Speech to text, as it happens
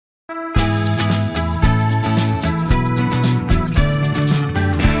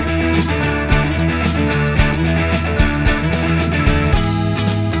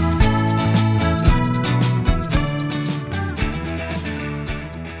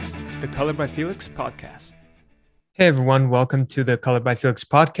the Color by Felix podcast. Hey everyone, welcome to the Color by Felix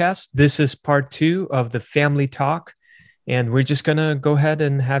podcast. This is part 2 of the family talk, and we're just going to go ahead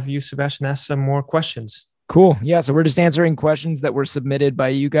and have you, Sebastian, ask some more questions. Cool. Yeah, so we're just answering questions that were submitted by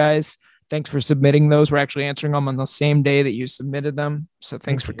you guys. Thanks for submitting those. We're actually answering them on the same day that you submitted them. So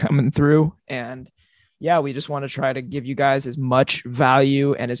thanks for coming through. And yeah, we just want to try to give you guys as much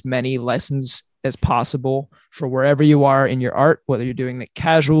value and as many lessons as possible for wherever you are in your art, whether you're doing it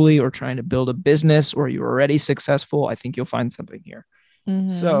casually or trying to build a business or you're already successful. I think you'll find something here. Mm-hmm.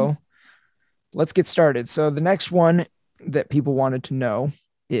 So let's get started. So the next one that people wanted to know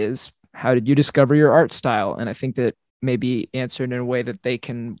is, how did you discover your art style? And I think that maybe answered in a way that they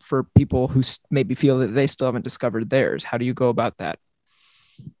can, for people who maybe feel that they still haven't discovered theirs. How do you go about that?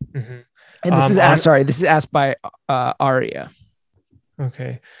 Mm-hmm. And this is asked by Aria.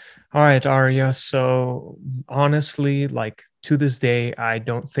 Okay. All right, Aria. So honestly, like to this day, I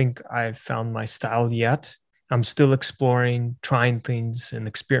don't think I've found my style yet. I'm still exploring, trying things and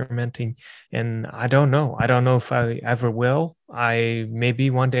experimenting. And I don't know. I don't know if I ever will. Maybe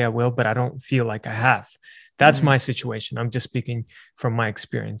one day I will, but I don't feel like I have. That's my situation. I'm just speaking from my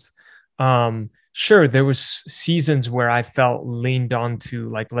experience. Sure, there was seasons where I felt leaned onto,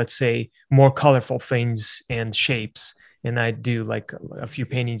 like, let's say, more colorful things and shapes. And I do like a few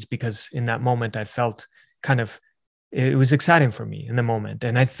paintings because in that moment I felt it was exciting for me in the moment.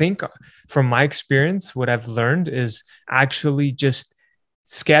 And I think from my experience, what I've learned is actually just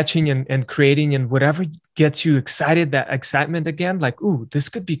sketching and creating, and whatever gets you excited, that excitement again, like, ooh, this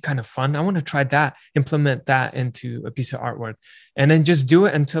could be kind of fun. I want to try that, implement that into a piece of artwork, and then just do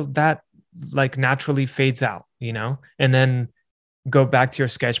it until that like naturally fades out, and then go back to your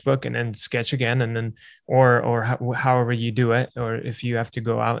sketchbook and then sketch again, and then or however you do it, or if you have to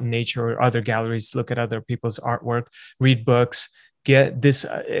go out in nature or other galleries, look at other people's artwork, read books, get this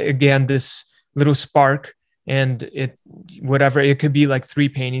this little spark, and it could be like 3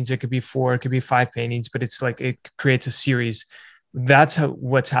 paintings, it could be 4, it could be 5 paintings, but it's like it creates a series. That's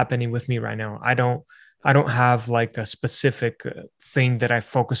what's happening with me right now. I don't have like a specific thing that I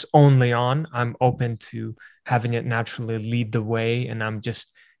focus only on. I'm open to having it naturally lead the way, and I'm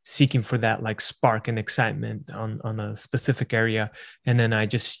just seeking for that like spark and excitement on a specific area, and then I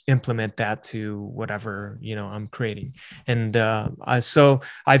just implement that to whatever I'm creating. And so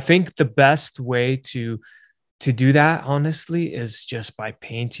I think the best way to do that, honestly, is just by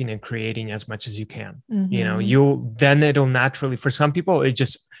painting and creating as much as you can. Mm-hmm. It'll naturally, for some people, it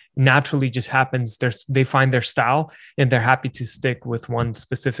just naturally just happens. They find their style and they're happy to stick with one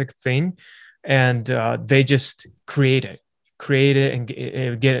specific thing, and they just create it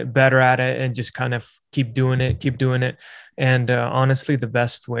and get better at it, and just kind of keep doing it. And honestly, the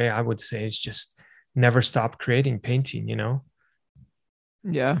best way I would say is just never stop creating, painting.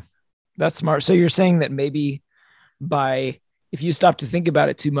 Yeah, that's smart. So you're saying that maybe if you stop to think about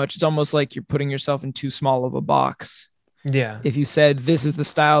it too much, it's almost like you're putting yourself in too small of a box. Yeah. If you said, this is the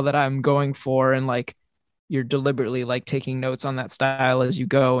style that I'm going for, and like you're deliberately like taking notes on that style as you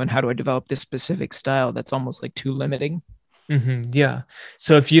go, and how do I develop this specific style, that's almost like too limiting. Mm-hmm. Yeah.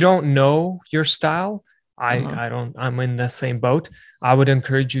 So if you don't know your style, I'm in the same boat. I would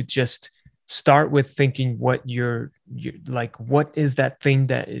encourage you, just start with thinking what you're like, what is that thing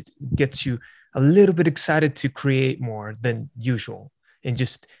that gets you a little bit excited to create more than usual, and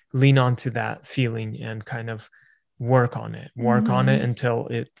just lean onto that feeling and kind of work on it until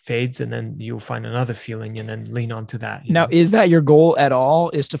it fades, and then you'll find another feeling and then lean onto that. Now, is that your goal at all,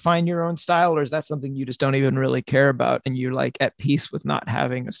 is to find your own style, or is that something you just don't even really care about and you're like at peace with not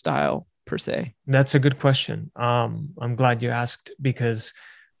having a style per se? That's a good question. I'm glad you asked, because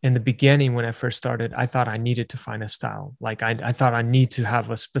in the beginning, when I first started, I thought I needed to find a style. Like I thought I need to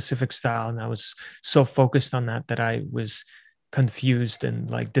have a specific style. And I was so focused on that I was confused and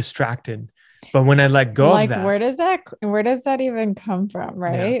like distracted. But when I let go of that, where does that even come from?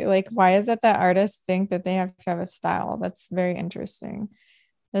 Right. Yeah. Like, why is it that artists think that they have to have a style? That's very interesting.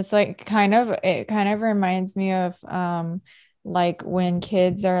 That's like it kind of reminds me of, like when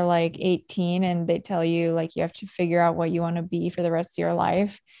kids are like 18 and they tell you like you have to figure out what you want to be for the rest of your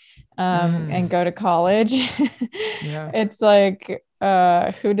life, and go to college. Yeah. It's like,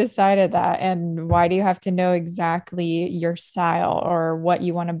 who decided that, and why do you have to know exactly your style or what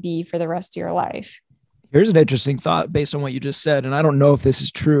you want to be for the rest of your life? Here's an interesting thought based on what you just said, and I don't know if this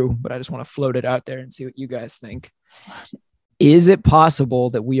is true, but I just want to float it out there and see what you guys think. Is it possible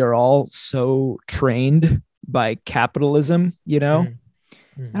that we are all so trained by capitalism,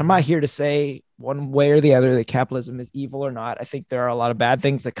 Mm-hmm. I'm not here to say one way or the other that capitalism is evil or not. I think there are a lot of bad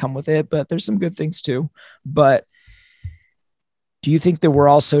things that come with it, but there's some good things too. But do you think that we're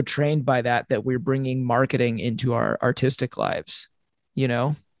also trained by that we're bringing marketing into our artistic lives, you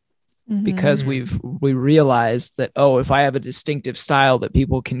know? Because we realize that, oh, if I have a distinctive style that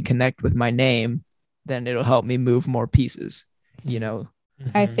people can connect with my name, then it'll help me move more pieces, you know?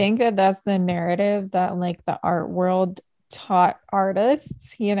 I think that that's the narrative that like the art world taught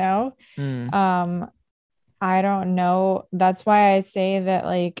artists, you know? I don't know. That's why I say that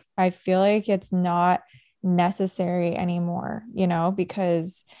like I feel like it's not necessary anymore, you know,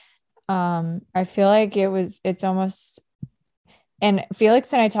 because I feel like it's almost, and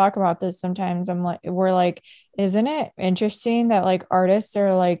Felix and I talk about this sometimes. We're like, isn't it interesting that like artists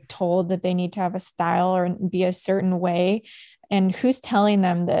are like told that they need to have a style or be a certain way? And who's telling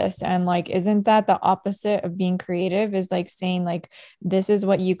them this? And like, isn't that the opposite of being creative? Is like saying like, this is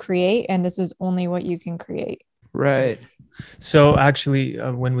what you create and this is only what you can create. Right. So actually,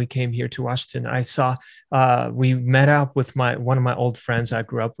 when we came here to Washington, I saw we met up with one of my old friends I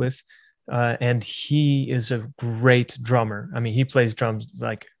grew up with, and he is a great drummer. I mean, he plays drums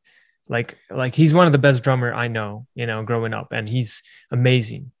like he's one of the best drummer I know, you know, growing up, and he's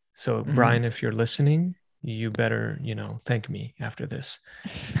amazing. So Brian, if you're listening, you better, you know, thank me after this.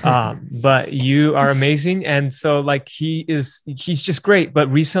 But you are amazing. And so like he's just great.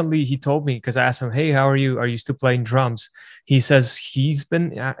 But recently he told me, because I asked him, hey, how are you? Are you still playing drums? He says he's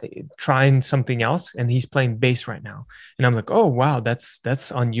been trying something else and he's playing bass right now. And I'm like, oh, wow,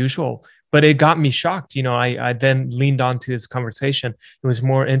 that's unusual. But it got me shocked. You know, I then leaned onto his conversation. It was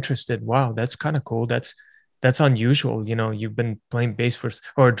more interested. Wow, that's kind of cool. That's unusual. You know, you've been playing bass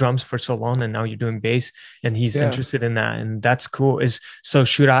or drums for so long and now you're doing bass, and he's interested in that. And that's cool. So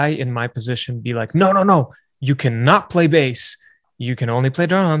should I, in my position, be like, no, you cannot play bass. You can only play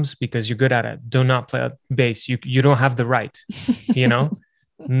drums because you're good at it. Do not play bass. You don't have the right, you know?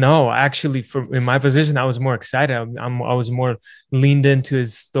 No, actually, in my position, I was more excited. I was more leaned into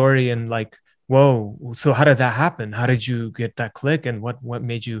his story and like, whoa. So how did that happen? How did you get that click? And what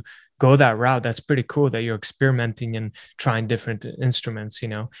made you go that route? That's pretty cool that you're experimenting and trying different instruments. You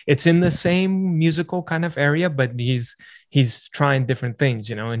know, it's in the same musical kind of area, but he's trying different things.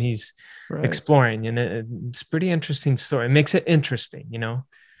 You know, and he's exploring, and it's pretty interesting story. It makes it interesting. You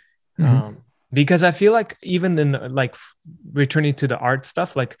know. Because I feel like even in like returning to the art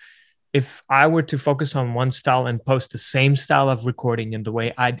stuff, like if I were to focus on one style and post the same style of recording and the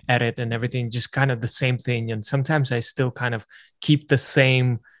way I'd edit and everything, just kind of the same thing. And sometimes I still kind of keep the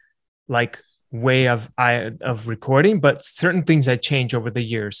same like way of recording, but certain things I change over the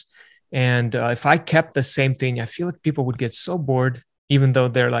years. And if I kept the same thing, I feel like people would get so bored, even though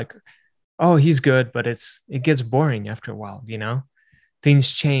they're like, oh, he's good, but it gets boring after a while, you know?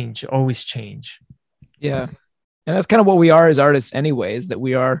 Things change, always change. Yeah. And that's kind of what we are as artists anyways, that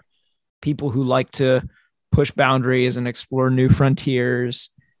we are people who like to push boundaries and explore new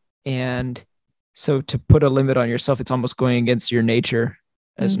frontiers. And so to put a limit on yourself, it's almost going against your nature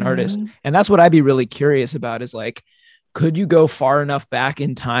as an artist. And that's what I'd be really curious about is like, could you go far enough back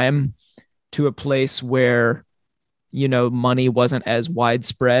in time to a place where, you know, money wasn't as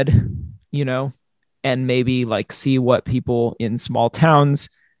widespread, you know, and maybe like see what people in small towns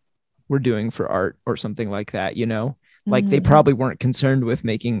were doing for art or something like that, you know, like they probably weren't concerned with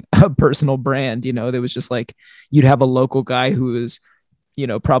making a personal brand, you know, there was just like, you'd have a local guy who was, you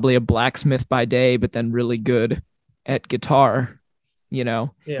know, probably a blacksmith by day, but then really good at guitar, you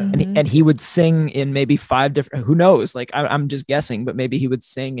know, and he would sing in maybe 5 different, who knows, like I'm just guessing, but maybe he would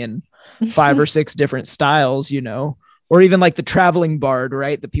sing in 5 or 6 different styles, you know, or even like the traveling bard,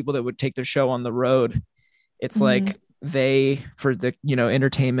 right? The people that would take their show on the road. It's like they, for the, you know,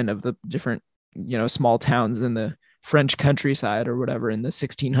 entertainment of the different, you know, small towns in the French countryside or whatever in the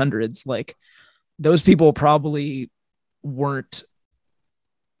 1600s, like those people probably weren't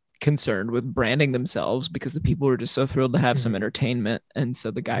concerned with branding themselves because the people were just so thrilled to have some entertainment. And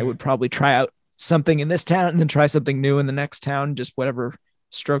so the guy would probably try out something in this town and then try something new in the next town, just whatever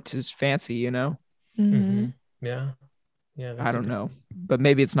stroked his fancy, you know? Yeah. I don't know, but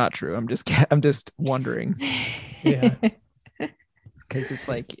maybe it's not true. I'm just wondering. Yeah. Because it's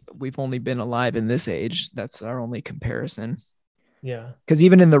like we've only been alive in this age. That's our only comparison. Yeah. Because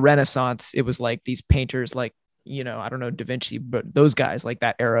even in the Renaissance, it was like these painters, like, you know, I don't know, Da Vinci, but those guys, like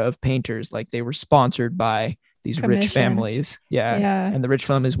that era of painters, like they were sponsored by these rich families. Yeah. And the rich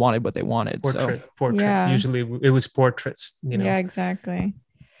families wanted what they wanted. Portrait. Yeah. Usually it was portraits, you know? Yeah, exactly.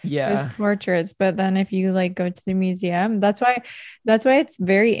 Yeah. There's portraits, but then if you like go to the museum, that's why it's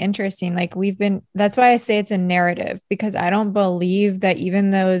very interesting. Like that's why I say it's a narrative, because I don't believe that even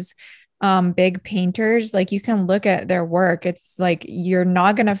those big painters, like you can look at their work. It's like you're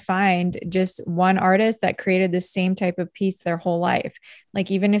not going to find just one artist that created the same type of piece their whole life.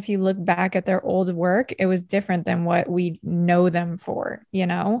 Like even if you look back at their old work, it was different than what we know them for, you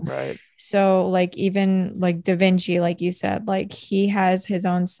know? Right. So like even like Da Vinci, like you said, like he has his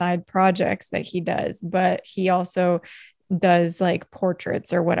own side projects that he does, but he also does like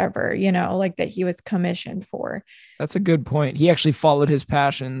portraits or whatever, you know, like that he was commissioned for. That's a good point. He actually followed his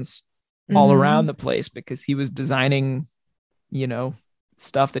passions all around the place because he was designing, you know,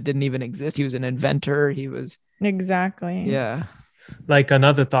 stuff that didn't even exist. He was an inventor. He was exactly. Yeah. Like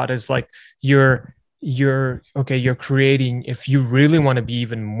another thought is like you're creating, if you really want to be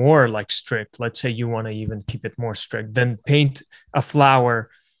even more like strict, let's say you want to even keep it more strict, then paint a flower,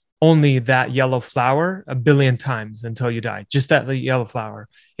 only that yellow flower a billion times until you die, just that yellow flower,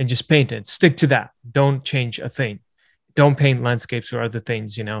 and just paint it, stick to that, don't change a thing. Don't paint landscapes or other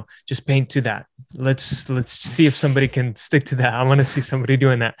things, you know, just paint to that. Let's see if somebody can stick to that. I want to see somebody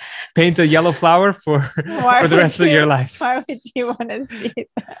doing that. Paint a yellow flower for the rest of your life. Why would you want to see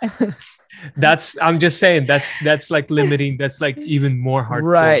that? I'm just saying that's like limiting. That's like even more hard.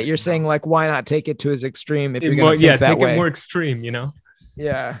 Right. You're saying like, why not take it to his extreme if you're going to think that way? Take it more extreme, you know?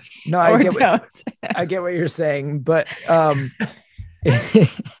 Yeah. No, I get what you're saying, but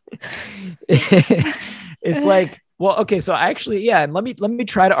it's like, well, okay, so actually, yeah, and let me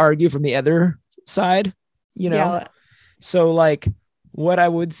try to argue from the other side, you know. Yeah. So like what I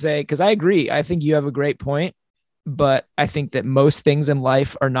would say, because I agree, I think you have a great point, but I think that most things in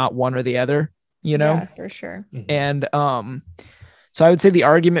life are not one or the other, you know. Yeah, for sure. And so I would say the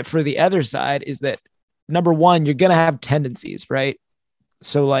argument for the other side is that number one, you're gonna have tendencies, right?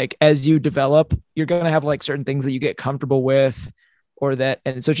 So like as you develop, you're gonna have like certain things that you get comfortable with. Or that,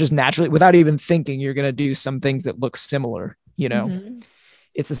 and so just naturally, without even thinking, you're going to do some things that look similar, you know?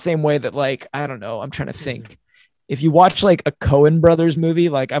 It's the same way that like, I don't know, I'm trying to think. If you watch like a Coen Brothers movie,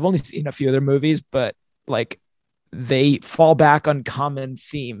 like I've only seen a few of their movies, but like they fall back on common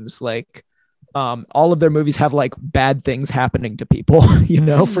themes. Like all of their movies have like bad things happening to people, you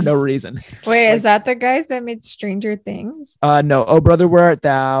know, for no reason. Wait, like, is that the guys that made Stranger Things? No. Oh, Brother, Where Art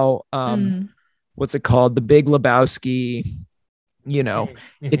Thou? What's it called? The Big Lebowski. You know,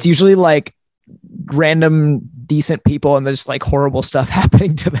 it's usually like random decent people and there's like horrible stuff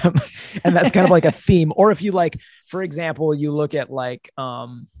happening to them. And that's kind of like a theme. Or if you like, for example, you look at like, I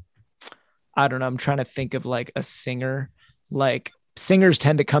don't know, I'm trying to think of like a singer, like singers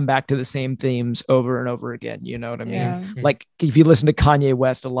tend to come back to the same themes over and over again. You know what I mean? Yeah. Like if you listen to Kanye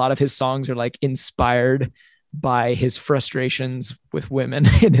West, a lot of his songs are like inspired by his frustrations with women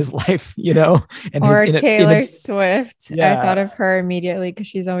in his life, you know, and or Taylor Swift. Yeah. I thought of her immediately because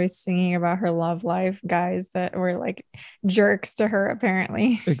she's always singing about her love life, guys that were like jerks to her,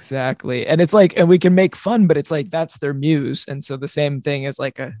 apparently. Exactly. And it's like, and we can make fun, but it's like, that's their muse. And so the same thing as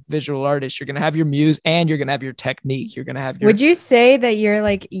like a visual artist, you're going to have your muse and you're going to have your technique. You're going to have your... Would you say that you're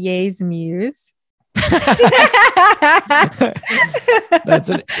like Ye's muse? That's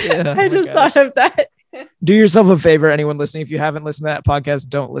an... Yeah, I just thought of that. Do yourself a favor, anyone listening. If you haven't listened to that podcast,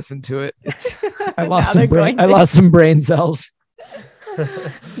 don't listen to it. It's I lost some brain cells.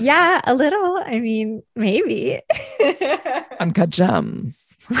 Yeah, a little. I mean, maybe. Uncut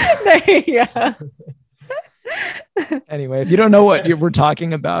gems. There you go. Anyway, if you don't know what we're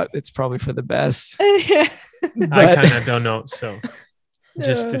talking about, it's probably for the best. I kind of don't know, so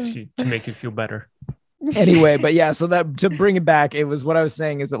just to make you feel better. Anyway, but yeah, so that to bring it back, it was what I was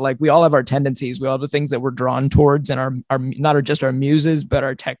saying is that like we all have our tendencies, we all have the things that we're drawn towards, and our not just our muses, but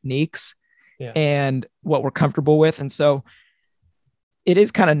our techniques and what we're comfortable with. And so it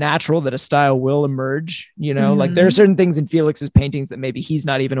is kind of natural that a style will emerge, you know, like there are certain things in Felix's paintings that maybe he's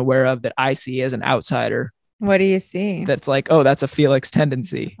not even aware of that I see as an outsider. What do you see? That's like, oh, that's a Felix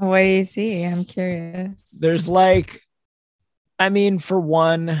tendency. What do you see? I'm curious. There's like, I mean, for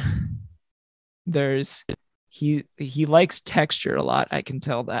one, there's he likes texture a lot. I can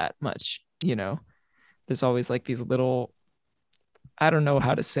tell that much, you know. There's always like these little, I don't know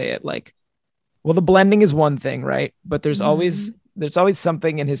how to say it, like, well, the blending is one thing, right? But there's always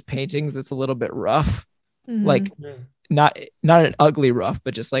something in his paintings that's a little bit rough, like not an ugly rough,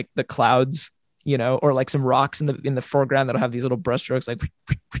 but just like the clouds, you know, or like some rocks in the foreground that'll have these little brush strokes, like,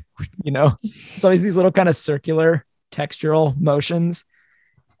 you know, it's always these little kind of circular textural motions.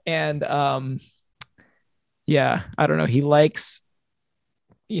 And yeah, I don't know. He likes,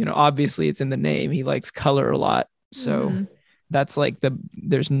 you know, obviously it's in the name. He likes color a lot. So that's like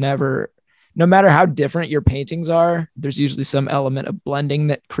there's never, no matter how different your paintings are, there's usually some element of blending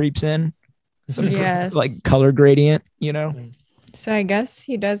that creeps in, some like color gradient, you know? So I guess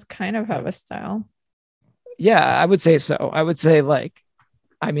he does kind of have a style. Yeah, I would say so. I would say like,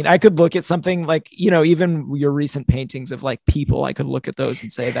 I mean, I could look at something like, even your recent paintings of like people, I could look at those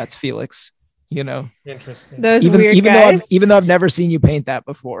and say that's Felix, Interesting. Those even weird even guys. though I've never seen you paint that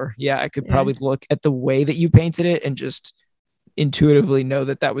before. Yeah, I could Yeah. probably look at the way that you painted it and just intuitively know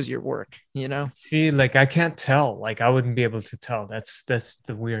that was your work, See, like I can't tell. Like I wouldn't be able to tell. That's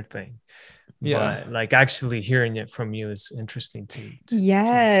the weird thing. Yeah. But like actually hearing it from you is interesting too.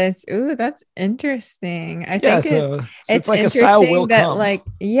 Yes. Ooh, that's interesting. I Yeah, think so it's it's like a style will interesting that come. like,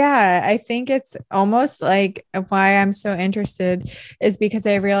 yeah, I think it's almost like why I'm so interested is because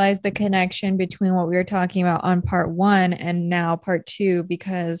I realized the connection between what we were talking about on part 1 and now part 2,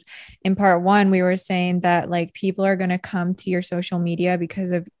 because in part 1 we were saying that like people are going to come to your social media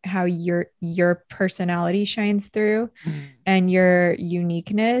because of how your personality shines through and your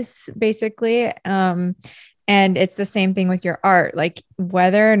uniqueness basically. And it's the same thing with your art, like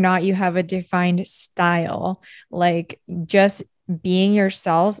whether or not you have a defined style, like just being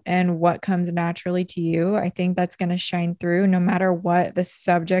yourself and what comes naturally to you, I think that's going to shine through no matter what the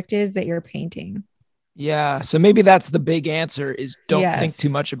subject is that you're painting. Yeah, so maybe that's the big answer is don't think too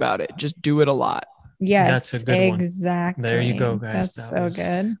Yes. much about it, just do it a lot. That's a Yes, good one. exactly. There you go, guys. That's so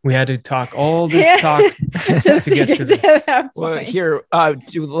good. We had to talk all this talk Just to get to this. Well, here,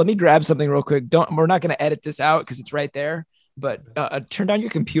 let me grab something real quick. We're not going to edit this out because it's right there. But turn down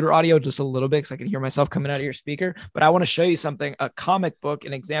your computer audio just a little bit because I can hear myself coming out of your speaker. But I want to show you something, a comic book,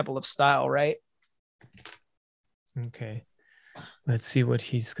 an example of style, right? Okay. Let's see what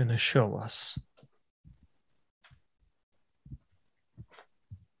he's going to show us.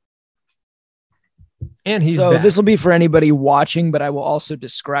 And so this will be for anybody watching, but I will also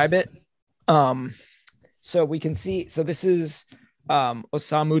describe it. So we can see, so this is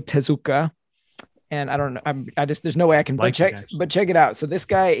Osamu Tezuka. And I don't know, there's no way I can, but check it out. So this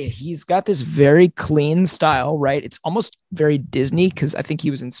guy, he's got this very clean style, right? It's almost very Disney because I think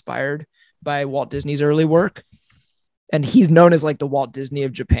he was inspired by Walt Disney's early work. And he's known as like the Walt Disney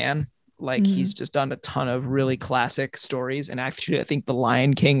of Japan. Like he's just done a ton of really classic stories. And actually, I think The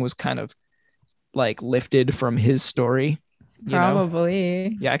Lion King was kind of like lifted from his story.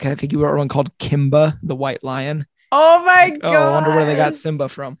 Probably. Yeah, I think you wrote one called Kimba, the White Lion. Oh my God. Oh, I wonder where they got Simba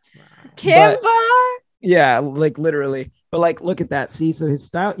from. Kimba. Yeah, like literally. But like, look at that. See, so his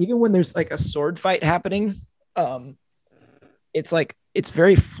style, even when there's like a sword fight happening, it's like it's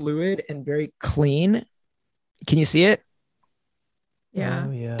very fluid and very clean. Can you see it? Yeah.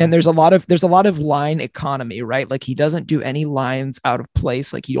 Oh, yeah. And there's a lot of line economy, right? Like he doesn't do any lines out of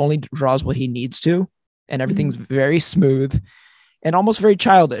place. Like he only draws what he needs to, and everything's very smooth and almost very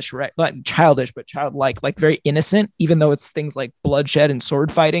childish, right? Not childish, but childlike, like very innocent, even though it's things like bloodshed and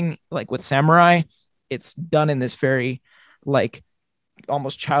sword fighting, like with samurai, it's done in this very like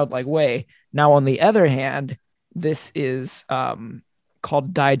almost childlike way. Now, on the other hand, this is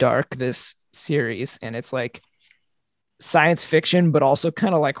called Die Dark, this series, and it's like science fiction, but also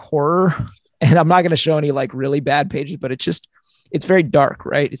kind of like horror. And I'm not going to show any like really bad pages, but it's very dark,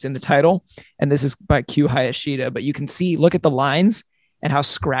 right? It's in the title. And this is by Q Hayashida, but you can see, look at the lines and how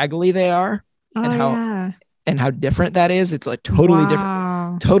scraggly they are and how different that is. It's like totally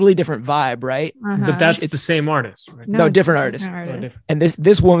different vibe, right? But that's the same artist, right? No, different artist. And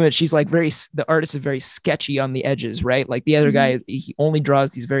this woman, she's like the artist is very sketchy on the edges, right? Like the other guy, he only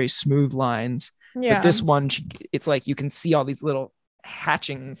draws these very smooth lines. Yeah. But this one, it's like you can see all these little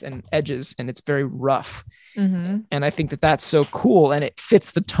hatchings and edges, and it's very rough. And I think that that's so cool, and it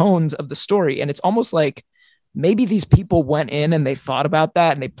fits the tones of the story. And it's almost like maybe these people went in and they thought about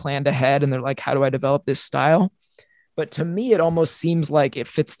that and they planned ahead, and they're like, how do I develop this style? But to me, it almost seems like it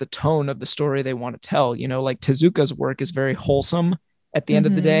fits the tone of the story they want to tell. Like Tezuka's work is very wholesome at the end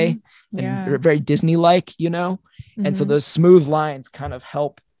of the day and very Disney-like, and so those smooth lines kind of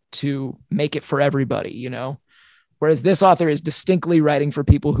help to make it for everybody, whereas this author is distinctly writing for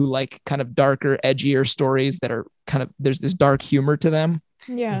people who like kind of darker, edgier stories that are kind of, there's this dark humor to them.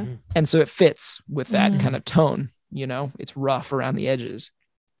 Yeah. And so it fits with that kind of tone, it's rough around the edges.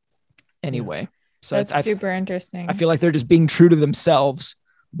 Anyway, so that's super interesting. I feel like they're just being true to themselves,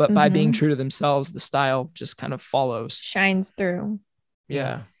 but by being true to themselves, the style just kind of follows, shines through.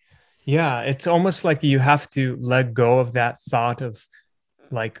 Yeah. Yeah. It's almost like you have to let go of that thought of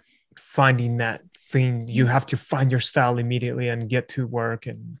like finding that thing. You have to find your style immediately and get to work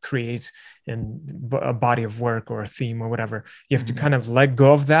and create a body of work or a theme or whatever. You have to kind of let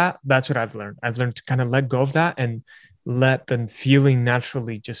go of that. That's what I've learned. I've learned to kind of let go of that and let the feeling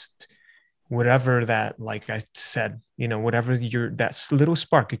naturally just whatever that, like I said, whatever that little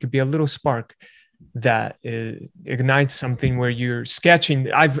spark, it could be a little spark, that ignites something where you're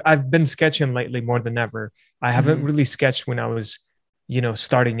sketching. I've been sketching lately more than ever. I haven't really sketched when I was,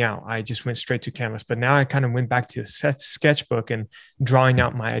 starting out. I just went straight to canvas, but now I kind of went back to a sketchbook and drawing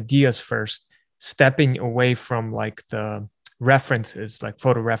out my ideas first, stepping away from like the references, like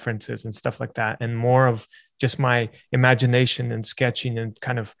photo references and stuff like that, and more of just my imagination and sketching and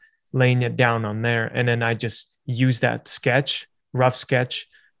kind of laying it down on there. And then I just use that rough sketch,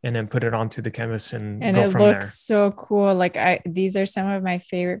 and then put it onto the canvas and go it from there. looks so cool. Like these are some of my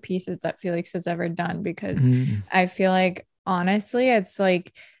favorite pieces that Felix has ever done, because I feel like, honestly, it's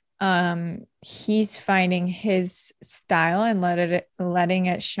like he's finding his style and letting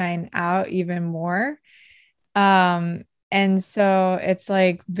it shine out even more. And so it's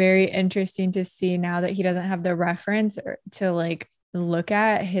like very interesting to see now that he doesn't have the reference to like look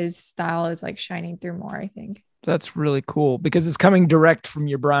at. His style is like shining through more, I think. That's really cool because it's coming direct from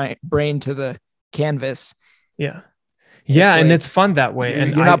your brain to the canvas. Yeah. Yeah. And it's fun that way.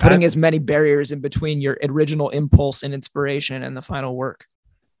 And you're not putting as many barriers in between your original impulse and inspiration and the final work.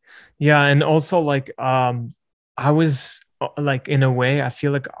 Yeah. And also like, I was like, in a way, I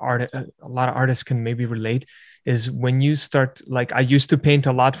feel like a lot of artists can maybe relate, is when you start, like, I used to paint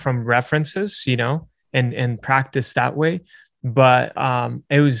a lot from references, and practice that way. But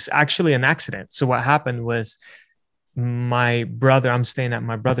it was actually an accident. So what happened was, I'm staying at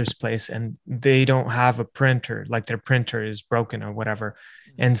my brother's place, and they don't have a printer, like their printer is broken or whatever.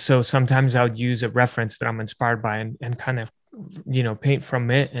 And so sometimes I would use a reference that I'm inspired by and kind of, paint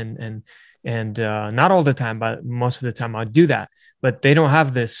from it. And not all the time, but most of the time I'll do that. But they don't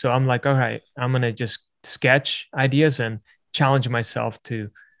have this. So I'm like, all right, I'm going to just sketch ideas and challenge myself to,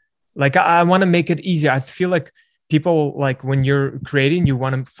 like, I want to make it easier. I feel like people, like, when you're creating, you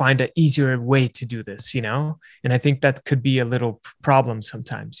want to find an easier way to do this, and I think that could be a little problem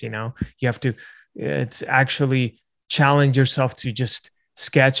sometimes. You have to, it's actually challenge yourself to just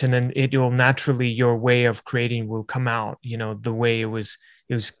sketch, and then it will naturally, your way of creating will come out, the way it was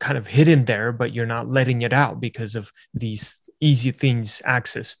kind of hidden there, but you're not letting it out because of these easy things,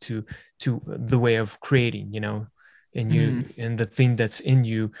 access to the way of creating, and you and the thing that's in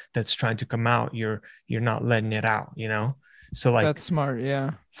you that's trying to come out, you're not letting it out, so like, that's smart.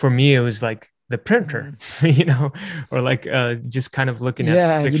 Yeah, for me it was like the printer, or like just kind of looking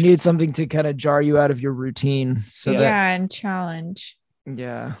at you need something to kind of jar you out of your routine, so and challenge.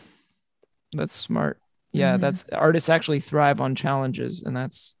 Yeah, that's smart. Yeah, that's, artists actually thrive on challenges, and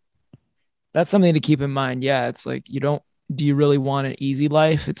that's something to keep in mind. Yeah, it's like, do you really want an easy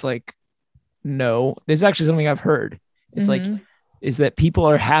life? It's like, no. There's actually something I've heard. It's like, is that people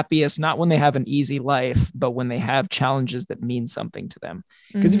are happiest not when they have an easy life, but when they have challenges that mean something to them.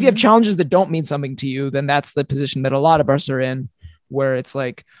 Because if you have challenges that don't mean something to you, then that's the position that a lot of us are in, where it's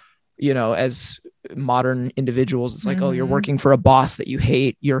like, as modern individuals, it's like, oh, you're working for a boss that you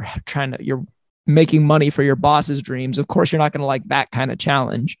hate. You're making money for your boss's dreams. Of course, you're not going to like that kind of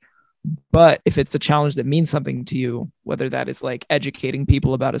challenge. But if it's a challenge that means something to you, whether that is like educating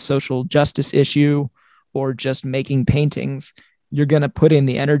people about a social justice issue or just making paintings, you're going to put in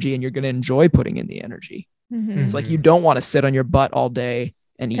the energy, and you're going to enjoy putting in the energy. It's like, you don't want to sit on your butt all day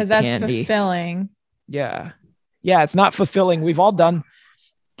and eat candy. Because that's fulfilling. Yeah. Yeah, it's not fulfilling. We've all done.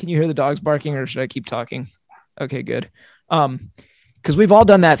 Can you hear the dogs barking, or should I keep talking? Okay, good. Because we've all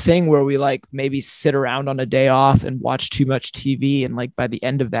done that thing where we like maybe sit around on a day off and watch too much TV. And like by the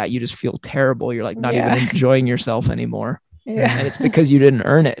end of that, you just feel terrible. You're like not even enjoying yourself anymore. Yeah. And it's because you didn't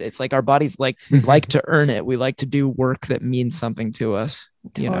earn it. It's like our bodies, like, we like to earn it. We like to do work that means something to us.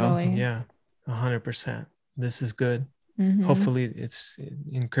 Totally. Yeah, 100%. This is good. Hopefully it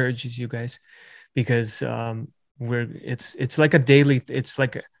encourages you guys, because it's like a daily, it's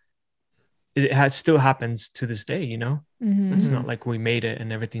like still happens to this day, It's not like we made it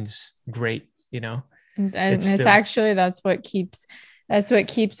and everything's great, and it's still, actually, that's what keeps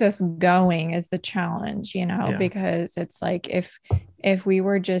us going, is the challenge, because it's like, if we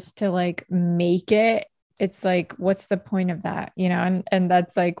were just to like make it, it's like, what's the point of that, and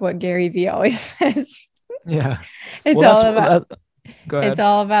that's like what Gary Vee always says. Yeah. It's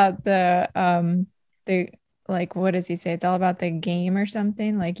all about the like, what does he say? It's all about the game or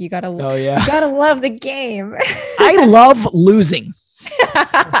something. Like, you gotta love the game. I love losing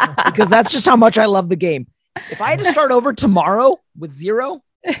because that's just how much I love the game. If I had to start over tomorrow with 0,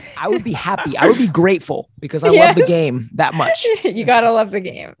 I would be happy. I would be grateful because I love the game that much. You gotta love the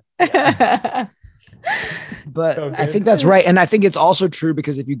game. But so I think that's right. And I think it's also true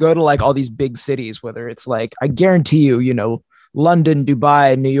because if you go to like all these big cities, whether it's like, I guarantee you, London,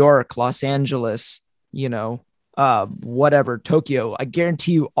 Dubai, New York, Los Angeles, whatever, Tokyo, I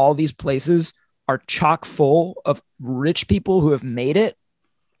guarantee you all these places are chock full of rich people who have made it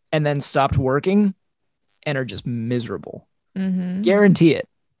and then stopped working and are just miserable. Guarantee it.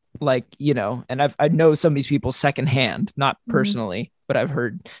 Like, you know, and I know some of these people secondhand, not personally, but I've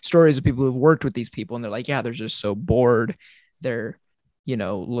heard stories of people who've worked with these people and they're like, yeah, they're just so bored. They're, you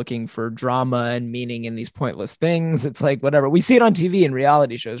know, looking for drama and meaning in these pointless things. It's like, whatever. We see it on TV and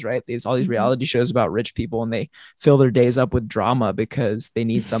reality shows, right? All these reality shows about rich people, and they fill their days up with drama because they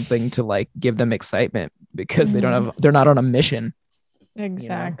need something to like give them excitement because they're not on a mission.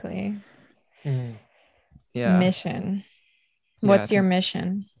 Exactly. You know? Yeah. Mission. What's your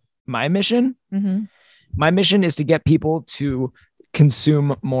mission? My mission? My mission is to get people to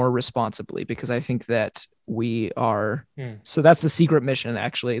consume more responsibly, because I think that we are. So that's the secret mission.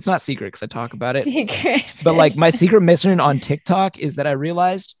 Actually, it's not secret because I talk about it. But like my secret mission on TikTok is that I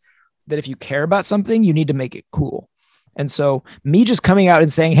realized that if you care about something, you need to make it cool. And so me just coming out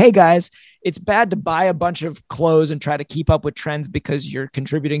and saying, hey guys, it's bad to buy a bunch of clothes and try to keep up with trends because you're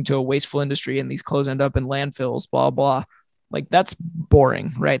contributing to a wasteful industry and these clothes end up in landfills, blah, blah. Like that's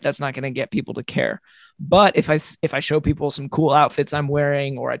boring, right? That's not going to get people to care. But if I show people some cool outfits I'm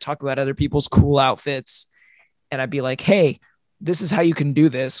wearing, or I talk about other people's cool outfits, and I'd be like, hey, this is how you can do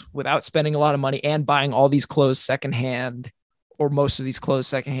this without spending a lot of money and buying all these clothes secondhand, or most of these clothes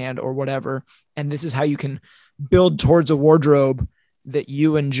secondhand or whatever. And this is how you can build towards a wardrobe that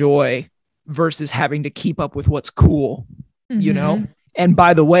you enjoy versus having to keep up with what's cool, you know? And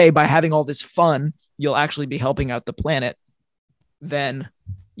by the way, by having all this fun, you'll actually be helping out the planet. Then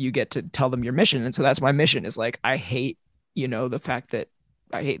you get to tell them your mission. And so that's my mission, is like, I hate, you know, the fact that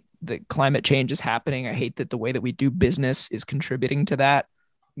I hate that climate change is happening. I hate that the way that we do business is contributing to that.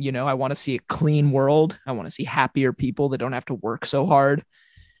 You know, I want to see a clean world. I want to see happier people that don't have to work so hard,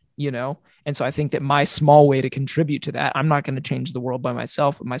 you know? And so I think that my small way to contribute to that, I'm not going to change the world by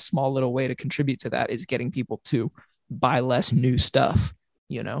myself, but my small little way to contribute to that is getting people to buy less new stuff,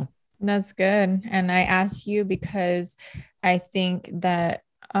 you know? That's good. And I asked you because I think that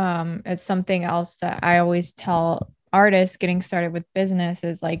it's something else that I always tell artists getting started with business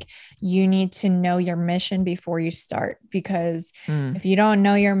is like, you need to know your mission before you start, because if you don't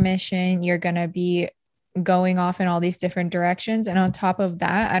know your mission, you're going to be going off in all these different directions. And on top of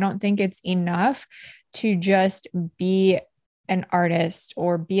that, I don't think it's enough to just be an artist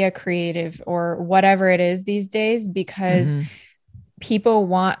or be a creative or whatever it is these days, because people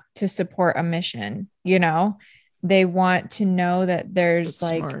want to support a mission, you know, they want to know that there's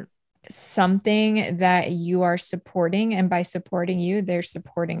That's like smart. something that you are supporting, and by supporting you, they're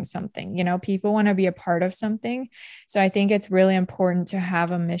supporting something, you know, people want to be a part of something. So I think it's really important to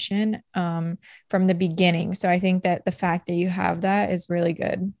have a mission from the beginning. So I think that the fact that you have that is really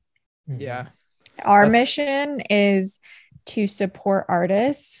good. Yeah. Our mission is to support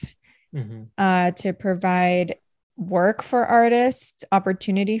artists, to provide work for artists,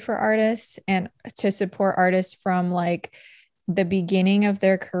 opportunity for artists, and to support artists from like the beginning of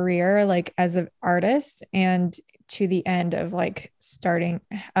their career, like as an artist, and to the end of like starting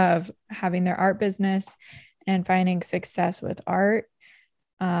of having their art business and finding success with art.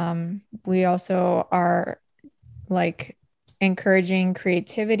 We also are like encouraging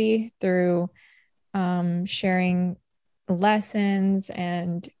creativity through sharing lessons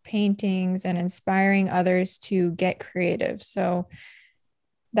and paintings and inspiring others to get creative. So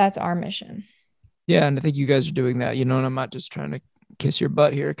that's our mission. Yeah. And I think you guys are doing that, you know, and I'm not just trying to kiss your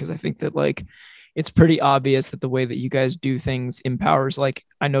butt here, because I think that like it's pretty obvious that the way that you guys do things empowers. Like,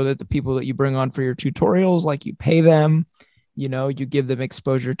 I know that the people that you bring on for your tutorials, like you pay them, you know, you give them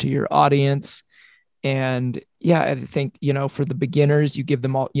exposure to your audience. And yeah, I think, you know, for the beginners, you give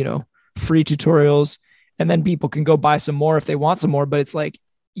them all, you know, free tutorials, and then people can go buy some more if they want some more, but it's like,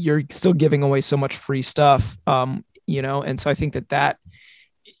 you're still giving away so much free stuff. You know, and so I think that that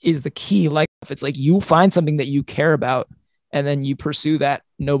is the key. Like, if it's like you find something that you care about and then you pursue that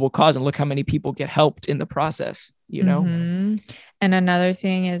noble cause, and look how many people get helped in the process, you know? And another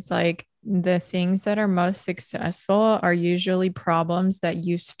thing is like, the things that are most successful are usually problems that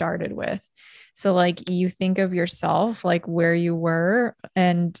you started with. So like, you think of yourself, like where you were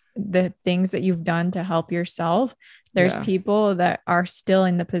and the things that you've done to help yourself. There's people that are still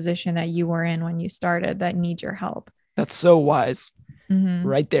in the position that you were in when you started that need your help. That's so wise.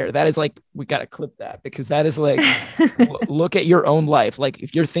 Right there. That is like, we got to clip that, because that is like, look at your own life. Like,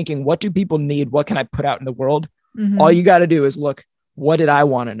 if you're thinking, what do people need? What can I put out in the world? All you got to do is look, what did I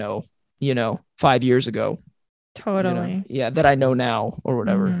want to know, you know, 5 years ago? Totally. You know? Yeah. That I know now, or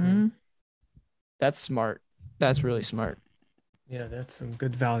whatever. That's smart. That's really smart. Yeah. That's some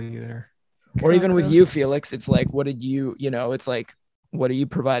good value there. Or even with you, Felix, it's like, what did you, you know, it's like, What are you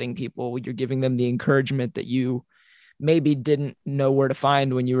providing people? You're giving them the encouragement that you maybe didn't know where to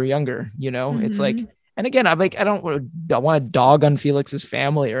find when you were younger. It's like, and again, I don't want to dog on Felix's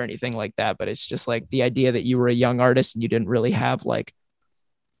family or anything like that, but it's just like the idea that you were a young artist and you didn't really have like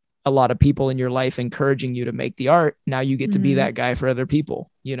a lot of people in your life encouraging you to make the art. Now you get to be that guy for other people,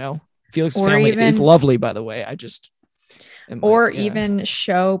 Felix's family is lovely, by the way. Even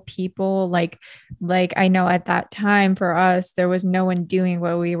show people like I know at that time for us, there was no one doing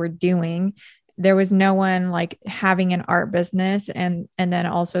what we were doing. There was no one like having an art business. And then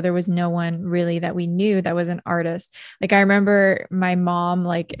also there was no one really that we knew that was an artist. Like I remember my mom,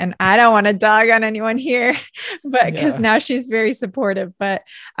 like, and I don't want to dog on anyone here, but because now she's very supportive. But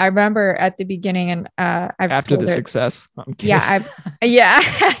I remember at the beginning and after the success.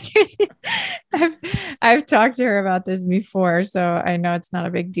 I've talked to her about this before. So I know it's not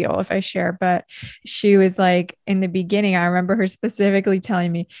a big deal if I share, but she was like, in the beginning, I remember her specifically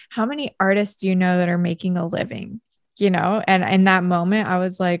telling me, how many artists do you know that are making a living, and in that moment I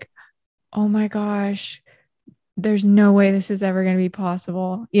was like, oh my gosh, there's no way this is ever going to be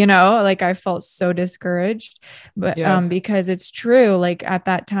possible. Like I felt so discouraged, but because it's true. Like at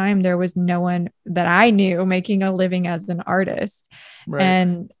that time, there was no one that I knew making a living as an artist. Right.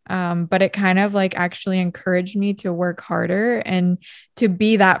 And, but it kind of like actually encouraged me to work harder and to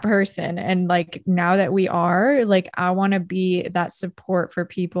be that person. And like, now that we are, like, I want to be that support for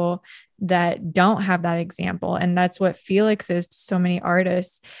people that don't have that example. And that's what Felix is to so many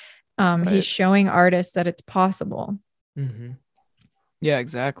artists. Right. He's showing artists that it's possible. Mm-hmm. Yeah,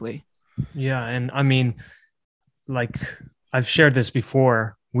 exactly. Yeah. And I mean, like I've shared this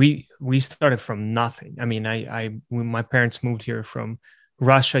before, we started from nothing. I mean, when my parents moved here from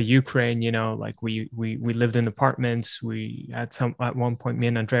Russia, Ukraine, like we lived in apartments. We had at one point, me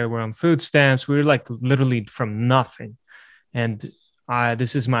and Andrea were on food stamps. We were like literally from nothing. And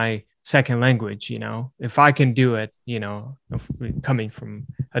this is my second language, if I can do it, coming from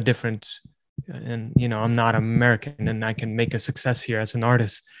a different, and, I'm not American and I can make a success here as an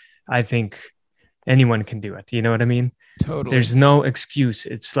artist. I think anyone can do it. You know what I mean? Totally. There's no excuse.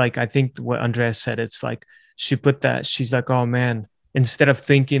 It's like, I think what Andrea said, it's like, she's like, oh man, instead of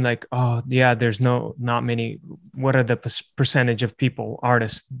thinking like, oh yeah, there's not many, what are the percentage of people,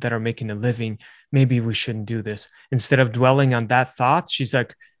 artists that are making a living? Maybe we shouldn't do this. Instead of dwelling on that thought, she's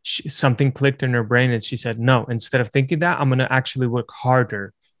like, something clicked in her brain and she said, no, instead of thinking that, I'm going to actually work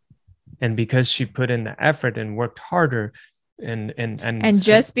harder. And because she put in the effort and worked harder and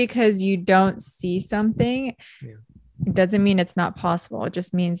just because you don't see something, it doesn't mean it's not possible. It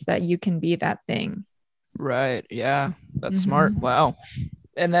just means that you can be that thing. Right. Yeah. That's smart. Wow.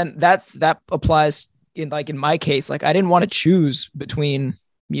 And then that applies in my case, like I didn't want to choose between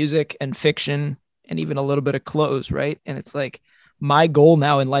music and fiction and even a little bit of clothes. Right. And it's like, my goal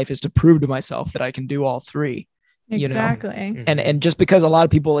now in life is to prove to myself that I can do all three. Exactly. And just because a lot of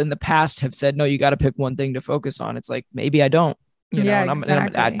people in the past have said, no, you got to pick one thing to focus on. It's like, maybe I don't,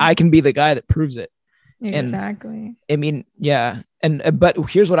 and I can be the guy that proves it. Exactly. And, I mean, yeah. But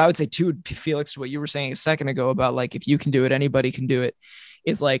here's what I would say too, Felix, what you were saying a second ago about like, if you can do it, anybody can do it.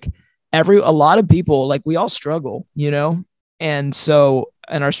 Is like a lot of people, like we all struggle, and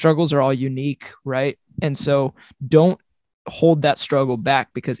our struggles are all unique. Right. And so don't hold that struggle back,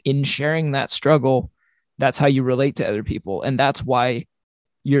 because in sharing that struggle, that's how you relate to other people. And that's why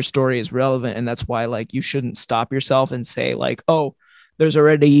your story is relevant. And that's why like you shouldn't stop yourself and say like, oh, there's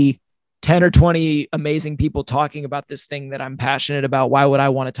already 10 or 20 amazing people talking about this thing that I'm passionate about. Why would I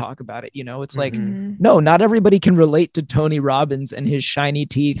want to talk about it? It's like, no, not everybody can relate to Tony Robbins and his shiny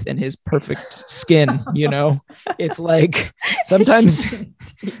teeth and his perfect skin. It's like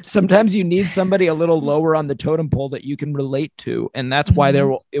sometimes you need somebody a little lower on the totem pole that you can relate to. And that's why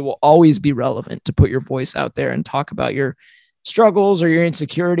it will always be relevant to put your voice out there and talk about your struggles or your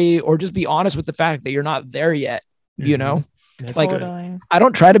insecurity, or just be honest with the fact that you're not there yet. That's like good. I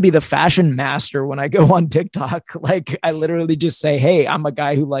don't try to be the fashion master when I go on TikTok. Like I literally just say, hey, I'm a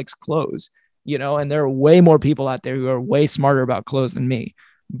guy who likes clothes, and there are way more people out there who are way smarter about clothes than me.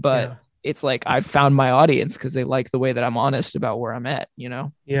 But it's like, I've found my audience because they like the way that I'm honest about where I'm at,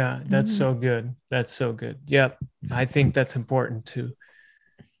 Yeah, that's so good. That's so good. Yep. I think that's important to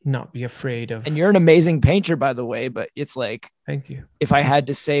not be afraid of. And you're an amazing painter, by the way, but it's like, thank you. If I had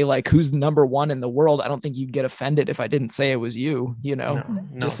to say like, who's number one in the world, I don't think you'd get offended if I didn't say it was you,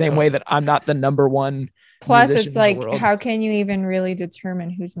 just same way that I'm not the number one. Plus it's like, how can you even really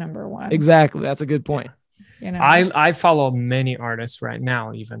determine who's number one? Exactly. That's a good point. I follow many artists right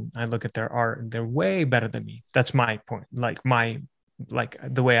now. Even I look at their art and they're way better than me. That's my point. Like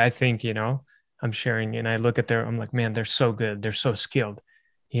the way I think, I'm sharing, and I look at I'm like, man, they're so good, they're so skilled,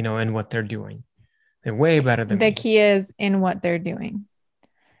 in what they're doing. They're way better than The me. key is in what they're doing.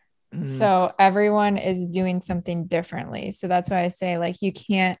 So everyone is doing something differently. So that's why I say, like, you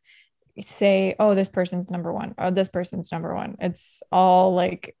can't say, oh, this person's number one. Oh, this person's number one. It's all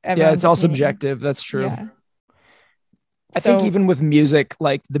like, it's all opinion. subjective. That's true. Yeah. I think even with music,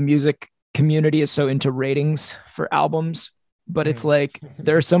 like the music community is so into ratings for albums, but it's like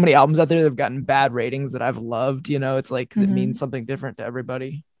there are so many albums out there that have gotten bad ratings that I've loved. It's like 'cause it means something different to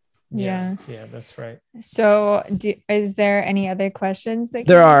everybody. Yeah, that's right. So is there any other questions that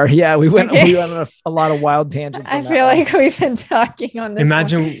there are? Yeah, we went on a lot of wild tangents. I feel like we've been talking on this.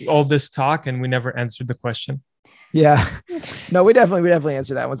 Imagine all this talk and we never answered the question. Yeah, no, we definitely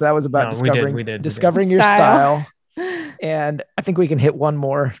answered that one. So that was about discovering your style. And I think we can hit one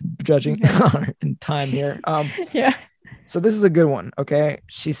more, judging in time here. Yeah. So this is a good one. Okay.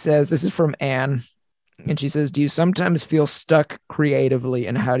 She says, this is from Anne. And she says, do you sometimes feel stuck creatively,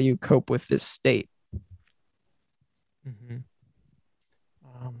 and how do you cope with this state?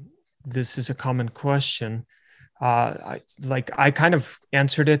 This is a common question. I kind of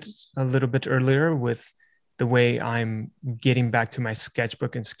answered it a little bit earlier with the way I'm getting back to my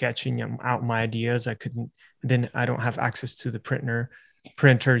sketchbook and sketching out my ideas. I don't have access to the printer,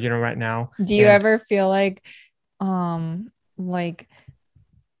 right now. Do you ever feel like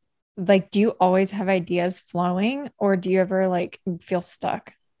do you always have ideas flowing, or do you ever like feel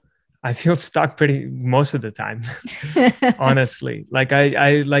stuck? I feel stuck most of the time, honestly.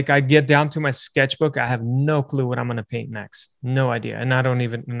 I get down to my sketchbook. I have no clue what I'm going to paint next. No idea. And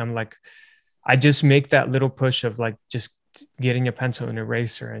I'm like, I just make that little push of like just getting a pencil and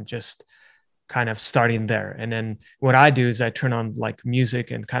eraser and just kind of starting there. And then what I do is I turn on like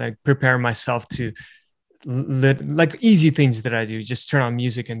music and kind of prepare myself to like easy things that I do, just turn on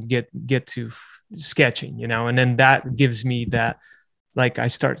music and get to sketching, and then that gives me that, like I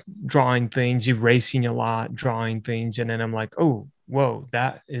start drawing things, erasing a lot, drawing things. And then I'm like, oh, whoa,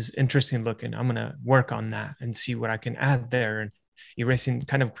 that is interesting looking. I'm going to work on that and see what I can add there, and erasing,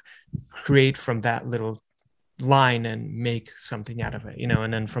 kind of create from that little line and make something out of it,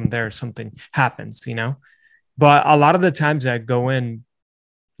 and then from there something happens, but a lot of the times I go in,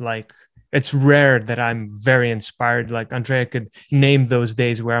 like, it's rare that I'm very inspired. Like Andrea could name those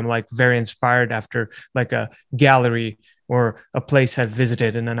days where I'm like very inspired after like a gallery or a place I've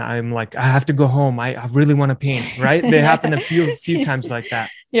visited. And then I'm like, I have to go home. I really want to paint, right? They happen a few times like that.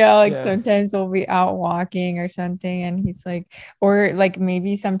 Yeah, sometimes we'll be out walking or something, and he's like, or like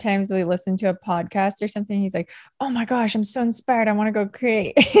maybe sometimes we listen to a podcast or something. He's like, oh my gosh, I'm so inspired. I want to go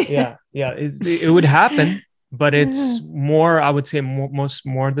create. Yeah. It would happen, but it's more, I would say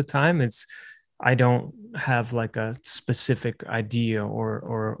more of the time, I don't have like a specific idea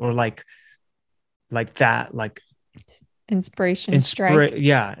or like that, like inspiration strike.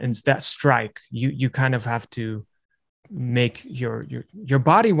 Yeah. And that strike, you kind of have to make your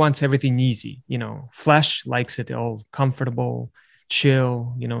body wants everything easy, flesh likes it all comfortable,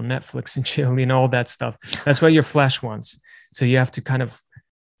 chill, Netflix and chill, all that stuff. That's what your flesh wants. So you have to kind of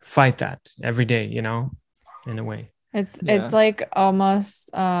fight that every day, in a way. It's like almost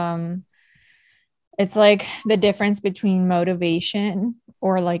it's like the difference between motivation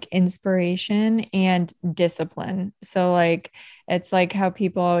or like inspiration and discipline. So like it's like how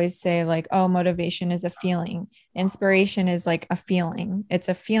people always say like, oh, motivation is a feeling, inspiration is like a feeling. It's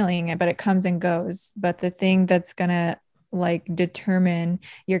a feeling, but it comes and goes. But the thing that's gonna like determine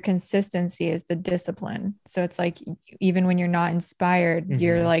your consistency is the discipline. So it's like even when you're not inspired,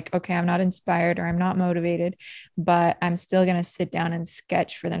 you're like, okay, I'm not inspired or I'm not motivated, but I'm still going to sit down and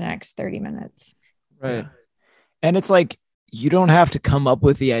sketch for the next 30 minutes. Right. Yeah. And it's like, you don't have to come up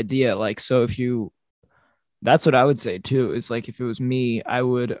with the idea. Like, so that's what I would say too, is like, if it was me, I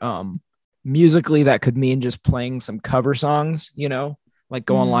would, musically, that could mean just playing some cover songs, like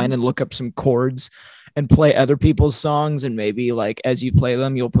go online and look up some chords and play other people's songs. And maybe like, as you play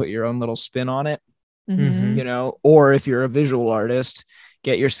them, you'll put your own little spin on it, or if you're a visual artist,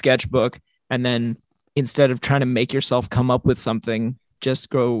 get your sketchbook. And then instead of trying to make yourself come up with something, just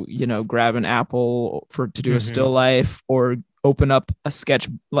go, grab an Apple to do a still life, or open up a sketch,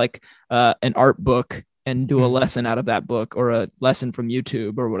 like an art book, and do a lesson out of that book, or a lesson from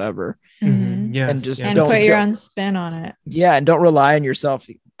YouTube or whatever. And just put your own spin on it. Yeah. And don't rely on yourself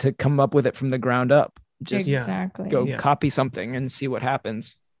to come up with it from the ground up. Just go copy something and see what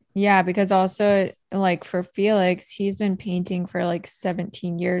happens. Yeah, because also like for Felix, he's been painting for like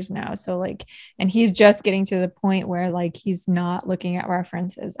 17 years now. So like, and he's just getting to the point where like he's not looking at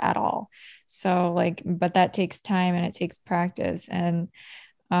references at all. So like, but that takes time and it takes practice. And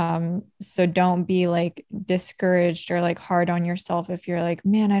So don't be like discouraged or like hard on yourself if you're like,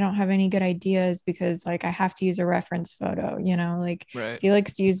 man, I don't have any good ideas because like I have to use a reference photo, like Right.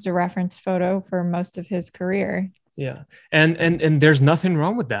 Felix used a reference photo for most of his career. Yeah. And there's nothing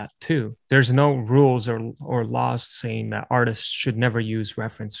wrong with that too. There's no rules or laws saying that artists should never use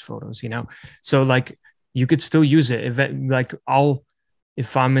reference photos, So like you could still use it.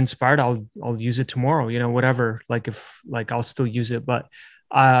 If I'm inspired, I'll use it tomorrow, whatever. Like if like I'll still use it. But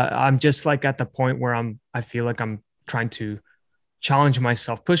I'm just like at the point where I feel like I'm trying to challenge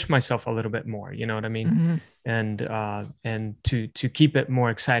myself, push myself a little bit more, you know what I mean? Mm-hmm. And to keep it more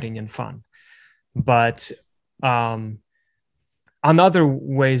exciting and fun. But on other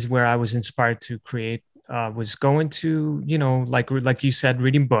ways where I was inspired to create was going to, like you said,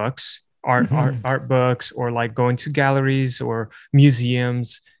 reading books, art books, or like going to galleries or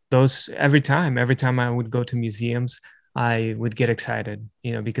museums. Those every time I would go to museums, I would get excited,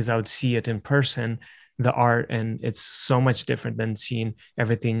 because I would see it in person, the art, and it's so much different than seeing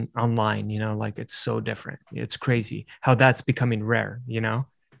everything online, like it's so different. It's crazy how that's becoming rare,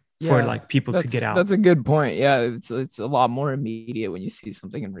 for like people to get out. That's a good point. Yeah, it's a lot more immediate when you see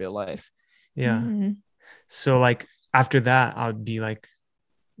something in real life. Yeah. Mm-hmm. So like after that, I would be like,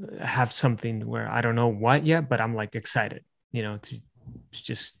 have something where I don't know what yet, but I'm like excited, to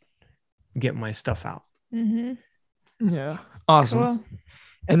just get my stuff out. Mm-hmm. Yeah. Awesome. Cool.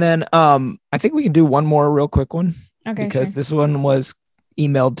 And then I think we can do one more real quick one. Okay. Because sure. this one was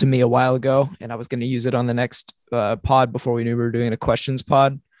emailed to me a while ago and I was going to use it on the next pod before we knew we were doing a questions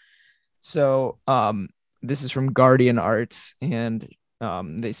pod. So this is from Guardian Arts, and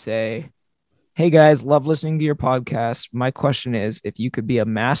they say, "Hey guys, love listening to your podcast. My question is, if you could be a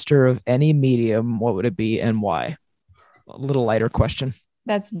master of any medium, what would it be and why?" A little lighter question.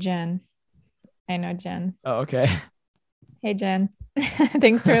 That's Jen. I know Jen. Oh, okay. Hey, Jen.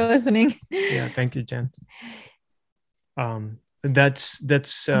 Thanks for listening. Yeah, thank you, Jen. That's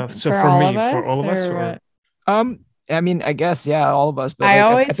so for all me, of us, for all of us, or I mean, I guess, yeah, all of us, but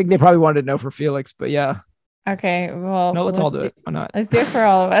I think they probably wanted to know for Felix, but yeah. Okay, well, No, let's all do it. Why not? Let's do it for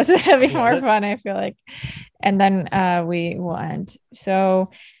all of us. It'll be more fun, I feel like. And then we will end.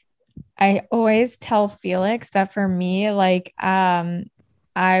 So I always tell Felix that for me, like,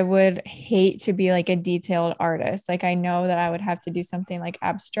 I would hate to be like a detailed artist. Like I know that I would have to do something like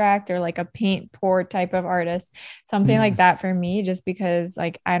abstract or like a paint pour type of artist, something like that for me, just because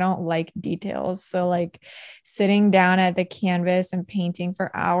like I don't like details. So like sitting down at the canvas and painting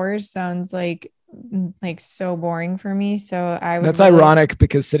for hours sounds like so boring for me. So that's ironic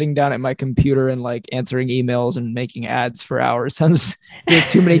because sitting down at my computer and like answering emails and making ads for hours sounds like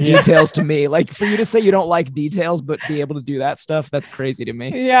too many details to me. Like for you to say you don't like details but be able to do that stuff, that's crazy to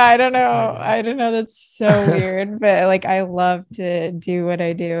me. Yeah, I don't know, that's so weird, but like I love to do what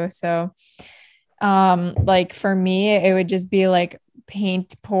I do. So like for me it would just be like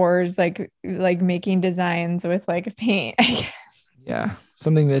paint pours, like making designs with like paint, I guess. Yeah,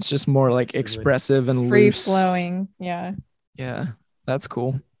 something that's just more like expressive and free loose. flowing. Yeah, that's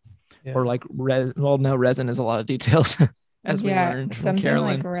cool. Or like resin is a lot of details as we learned from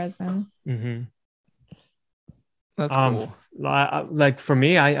Carolyn. Like resin. That's cool. Like for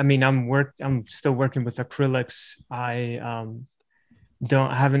me, I mean I'm still working with acrylics. I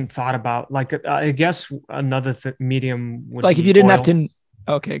haven't thought about like I guess another medium would like be if you didn't oils. have to.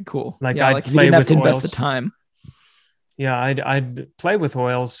 Okay, cool. Like I'd play with to invest the time. Yeah, I'd play with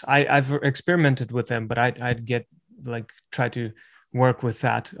oils. I've experimented with them, but I'd get like try to work with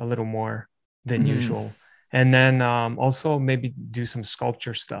that a little more than usual. And then also maybe do some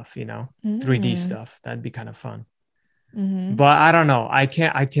sculpture stuff, 3D stuff. That'd be kind of fun. But I don't know. I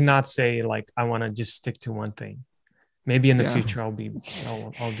cannot say like I want to just stick to one thing. Maybe in the future I'll do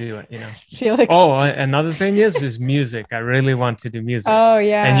it, Felix. Oh, another thing is music. I really want to do music. Oh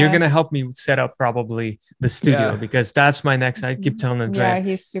yeah. And you're gonna help me set up probably the studio because that's my next. I keep telling Andre. Yeah,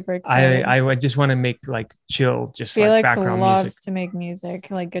 he's super excited. I just want to make like chill, just Felix like background loves music. to make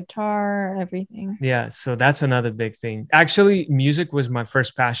music, like guitar, everything. Yeah, so that's another big thing. Actually, music was my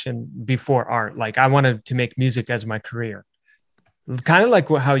first passion before art. Like I wanted to make music as my career. Kind of like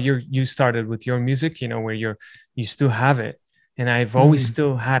how you started with your music, where you still have it, and I've always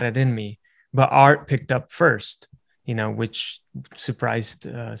still had it in me, but art picked up first, which surprised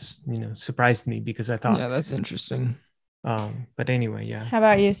me because I thought, that's interesting. But anyway, How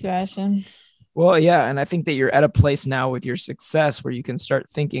about you, Sebastian? Well, yeah, and I think that you're at a place now with your success where you can start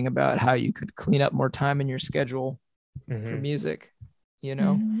thinking about how you could clean up more time in your schedule for music.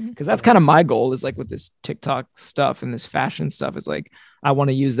 Because that's kind of my goal is like with this TikTok stuff and this fashion stuff is like, I want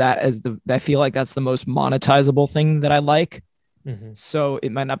to use that as I feel like that's the most monetizable thing that I like. So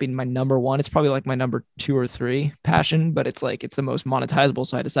it might not be my number one. It's probably like my number 2 or 3 passion, but it's like, it's the most monetizable.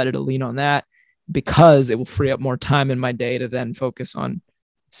 So I decided to lean on that because it will free up more time in my day to then focus on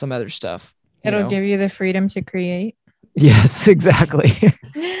some other stuff. It'll give you the freedom to create. Yes, exactly.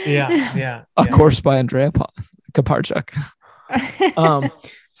 Yeah. A course by Andrea Kaparchuk.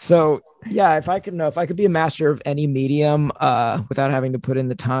 So yeah, if I could be a master of any medium without having to put in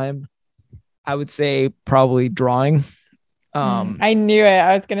the time, I would say probably drawing. I knew it.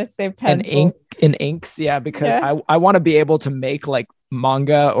 I was gonna say pencil and inks. Yeah, because I want to be able to make like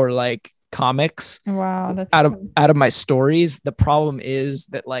manga or like comics. Wow, that's out of my stories. The problem is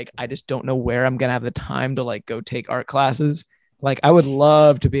that like I just don't know where I'm gonna have the time to like go take art classes. Like I would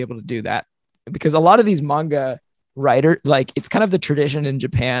love to be able to do that because a lot of these manga writer, like it's kind of the tradition in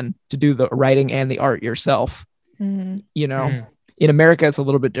Japan to do the writing and the art yourself. You know, in America it's a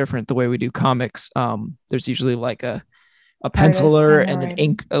little bit different the way we do comics. There's usually like a penciler and an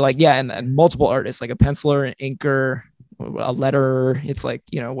ink, like and multiple artists, like a penciler, an inker, a letterer. It's like,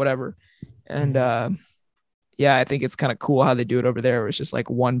 you know, whatever. And I think it's kind of cool how they do it over there. It's just like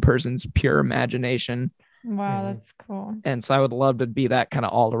one person's pure imagination. Wow, that's cool. And so I would love to be that kind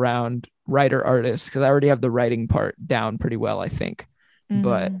of all around writer artist because I already have the writing part down pretty well, I think.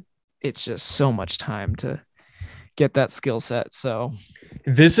 But it's just so much time to get that skill set. So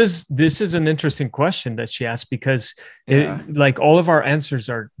this is an interesting question that she asked because like all of our answers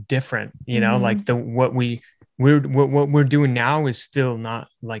are different, you know, like what we're doing now is still not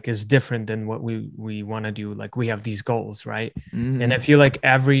like is different than what we want to do. Like we have these goals, right? And I feel like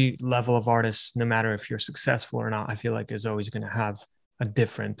every level of artist, no matter if you're successful or not, I feel like is always going to have a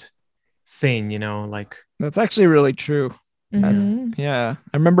different thing, you know, like that's actually really true. I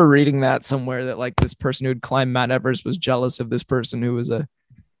remember reading that somewhere that like this person who had climbed Mount Everest was jealous of this person who was a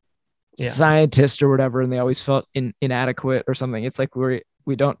scientist or whatever, and they always felt inadequate or something. It's like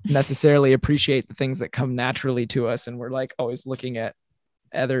we don't necessarily appreciate the things that come naturally to us, and we're like always looking at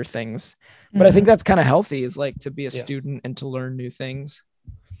other things. But I think that's kind of healthy, is like to be a student and to learn new things.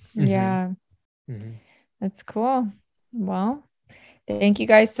 That's cool. Well, thank you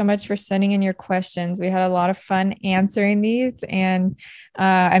guys so much for sending in your questions. We had a lot of fun answering these, and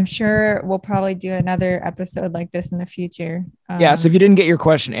I'm sure we'll probably do another episode like this in the future. So if you didn't get your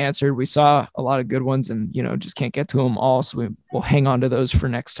question answered, we saw a lot of good ones and, you know, just can't get to them all. So we'll hang on to those for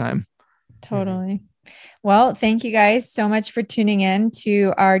next time. Totally. Well, thank you guys so much for tuning in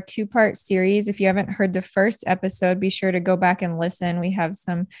to our 2-part series. If you haven't heard the first episode, be sure to go back and listen. We have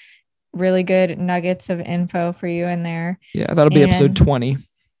some really good nuggets of info for you in there. Yeah, that'll be episode 20.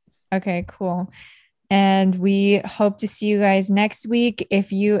 Okay, cool. And we hope to see you guys next week.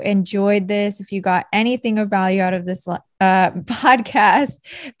 If you enjoyed this, if you got anything of value out of this podcast,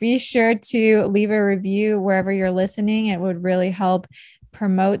 be sure to leave a review wherever you're listening. It would really help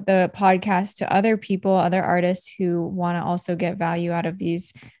promote the podcast to other people, other artists who want to also get value out of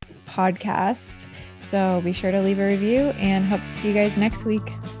these podcasts. So be sure to leave a review and hope to see you guys next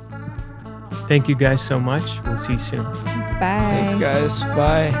week. Thank you guys so much. We'll see you soon. Bye. Thanks, guys.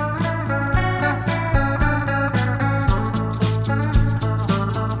 Bye.